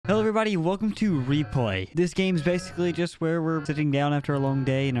everybody, welcome to Replay. This game's basically just where we're sitting down after a long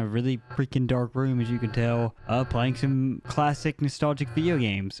day in a really freaking dark room, as you can tell, playing some classic nostalgic video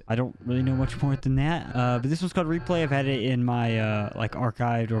games. I don't really know much more than that, but this one's called Replay. I've had it in my like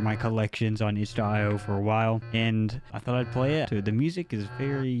archived or my collections on itch.io for a while, and I thought I'd play it. So the music is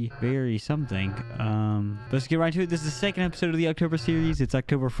very something. Let's get right to it. This is the second episode of the October series. It's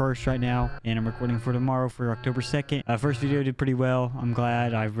October 1st right now, and I'm recording for tomorrow for October 2nd. First video did pretty well. I'm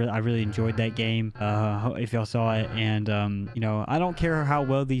glad. I really enjoyed that game. If y'all saw it, and you know, I don't care how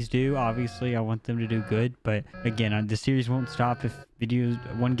well these do. Obviously, I want them to do good, but again, the series won't stop if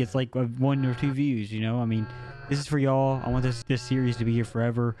one gets like 1 or 2 views. You know, I mean, this is for y'all. I want this series to be here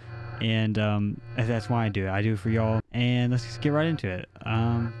forever, and that's why I do it. I do it for y'all, and let's just get right into it.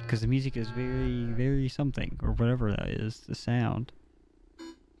 Because the music is very something, or whatever that is. The sound.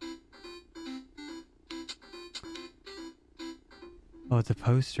 Oh, it's a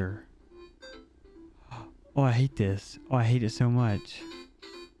poster. Oh, I hate this. Oh, I hate it so much.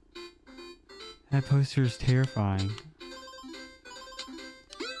 That poster is terrifying.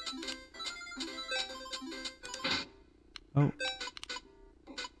 Oh.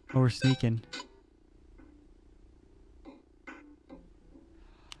 Oh, we're sneaking.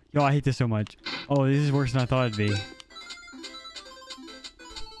 Yo, I hate this so much. Oh, this is worse than I thought it'd be.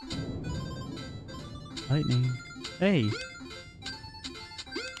 Lightning. Hey.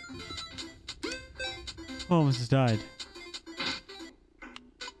 Oh, almost just died.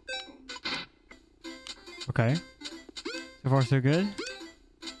 Okay. So far, so good.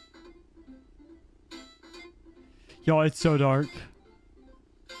 Yo, it's so dark.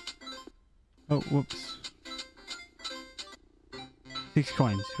 Oh, whoops. 6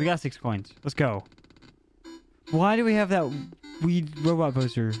 coins. We got 6 coins. Let's go. Why do we have that weed robot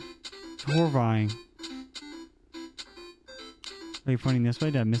poster? It's horrifying. Are you pointing this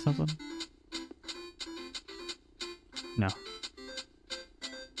way? Did I miss something? No.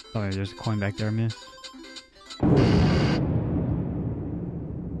 Oh, there's a coin back there I missed.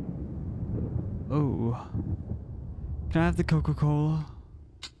 Oh. Can I have the Coca-Cola?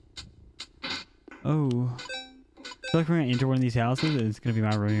 Oh. I feel like we're gonna enter one of these houses and it's gonna be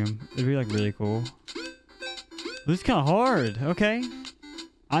my room. It'd be like really cool. This is kind of hard. Okay.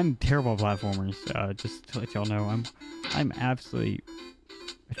 I'm terrible at platformers. Just to let y'all know, I'm absolutely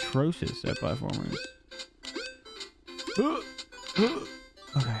atrocious at platformers.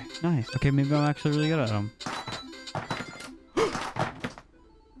 Okay, nice. Okay, maybe I'm actually really good at them.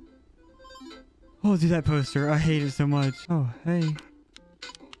 Oh, dude, that poster. I hate it so much. Oh, hey.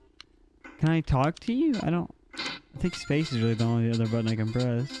 Can I talk to you? I think space is really the only other button I can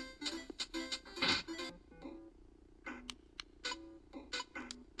press.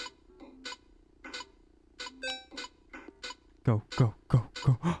 Go, go, go,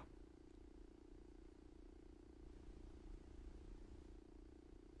 go.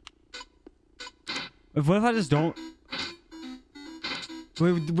 What if I just don't...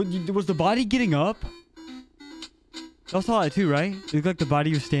 Wait, was the body getting up? Y'all saw it too, right? It looked like the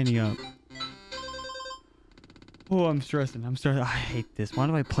body was standing up. Oh, I'm stressing. I hate this. Why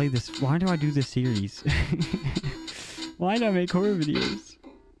do I play this? Why do I do this series? Why do I make horror videos?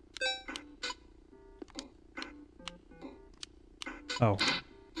 Oh.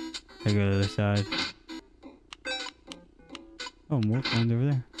 I go to the other side. Oh, more coins over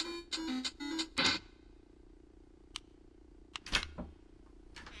there.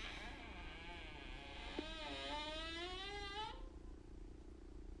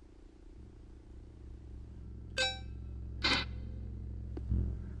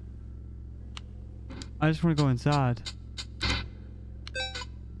 I just want to go inside.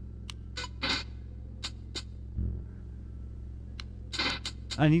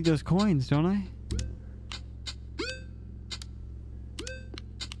 I need those coins, don't I?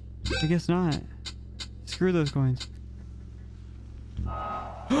 I guess not. Screw those coins.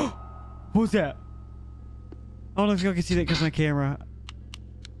 What was that? I don't know if y'all can see that because of my camera.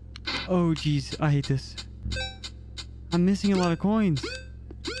 Oh, jeez. I hate this. I'm missing a lot of coins.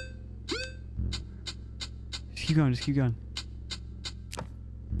 Just keep going. Just keep going.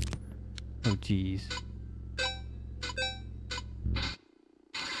 Oh, jeez.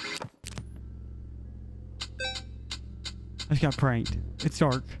 I just got pranked. It's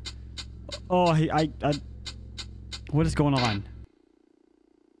dark. Oh, I what is going on?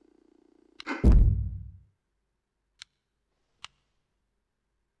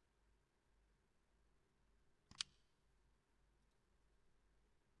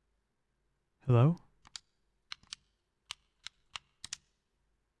 Hello?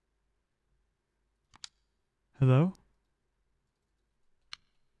 Hello?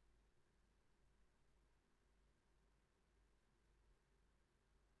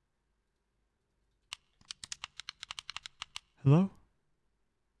 Hello?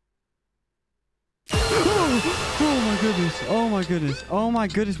 Oh my goodness. Oh my goodness. Oh my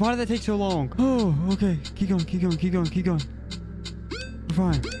goodness. Why did that take so long? Oh, okay. Keep going. Keep going. Keep going. Keep going. We're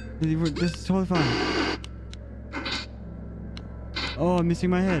fine. This is totally fine. Oh, I'm missing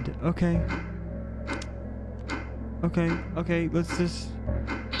my head. Okay. Okay. Okay. Let's just...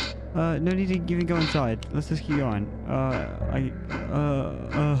 no need to even go inside. Let's just keep going.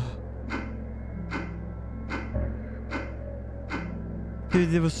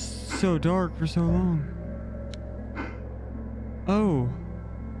 Dude, it was so dark for so long. Oh.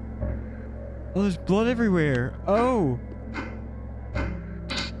 Oh, there's blood everywhere. Oh.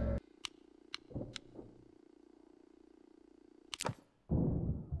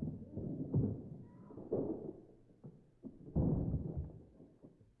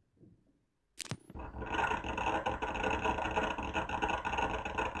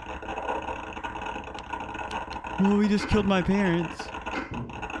 Well, we just killed my parents.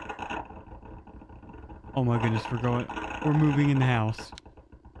 Oh my goodness, we're moving in the house.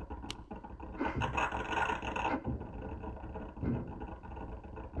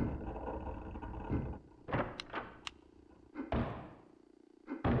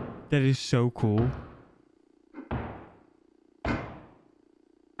 That is so cool.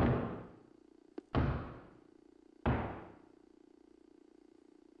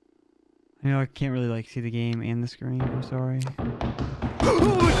 I know I can't really like see the game and the screen. I'm sorry.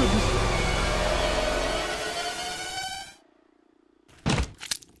 Oh my goodness.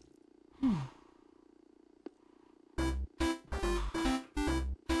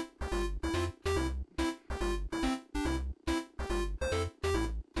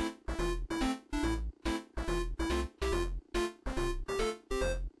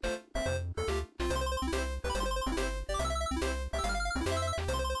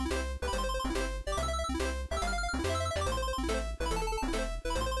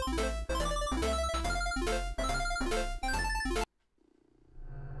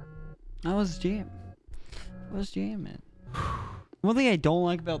 I was jamming. One thing I don't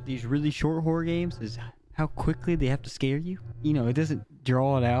like about these really short horror games is how quickly they have to scare you. You know, it doesn't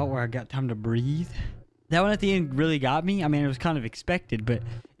draw it out where I got time to breathe. That one at the end really got me. I mean, it was kind of expected, but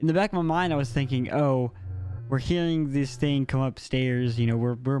in the back of my mind, I was thinking, oh, we're hearing this thing come upstairs. You know,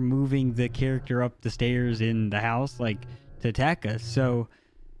 we're moving the character up the stairs in the house, like, to attack us. So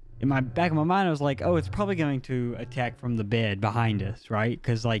in my back of my mind, I was like, oh, it's probably going to attack from the bed behind us, right?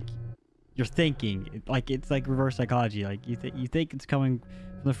 Because, like, you're thinking, like, it's like reverse psychology. Like, you think it's coming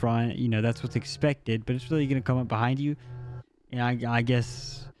from the front, you know, that's what's expected, but it's really going to come up behind you. And I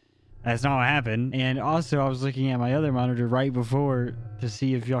guess that's not what happened. And also, I was looking at my other monitor right before to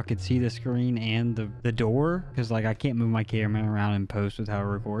see if y'all could see the screen and the door, because, like, I can't move my camera around in post with how I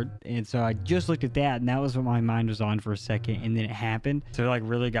record. And so I just looked at that, and that was what my mind was on for a second, and then it happened. So it, like,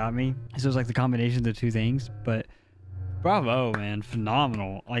 really got me. So it was like the combination of the two things, but bravo, man.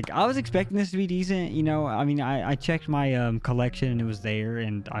 Phenomenal. Like, I was expecting this to be decent, you know. I mean, I checked my collection and it was there,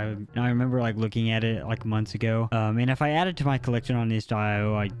 and I remember, like, looking at it like months ago. And if I added to my collection on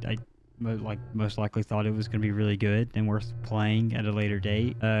itch.io, I like most likely thought it was going to be really good and worth playing at a later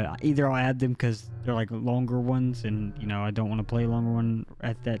date. Either I'll add them because they're like longer ones and, you know, I don't want to play a longer one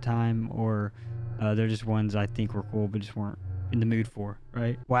at that time, or they're just ones I think were cool but just weren't in the mood for,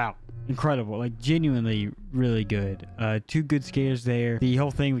 right? Wow. Incredible. Like, genuinely really good. Two good scares there. The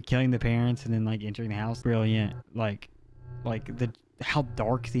whole thing with killing the parents and then, like, entering the house, brilliant. Like how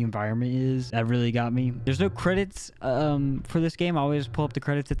dark the environment is, that really got me. There's no credits for this game. I always pull up the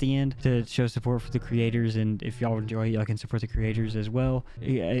credits at the end to show support for the creators, and if y'all enjoy it, y'all can support the creators as well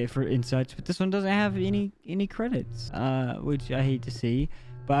in such. But this one doesn't have any credits, which I hate to see.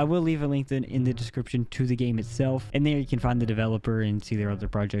 But I will leave a link in the description to the game itself, and there you can find the developer and see their other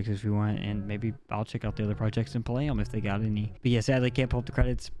projects if you want, and maybe I'll check out the other projects and play them if they got any. But yeah, sadly can't pull up the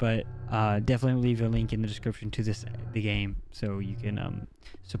credits, but definitely leave a link in the description to the game so you can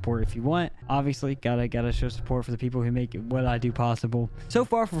support if you want. Obviously, gotta show support for the people who make what I do possible. So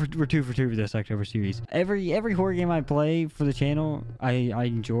far, we're 2 for 2 for this October series. Every horror game I play for the channel, I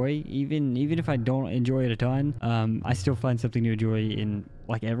enjoy, even if I don't enjoy it a ton. I still find something to enjoy in,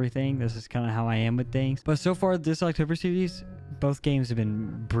 like, everything. This is kind of how I am with things. But so far this October series, both games have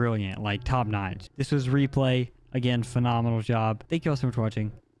been brilliant, like top notch. This was Replay. Again, phenomenal job. Thank you all so much for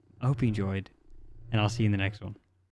watching. I hope you enjoyed, and I'll see you in the next one.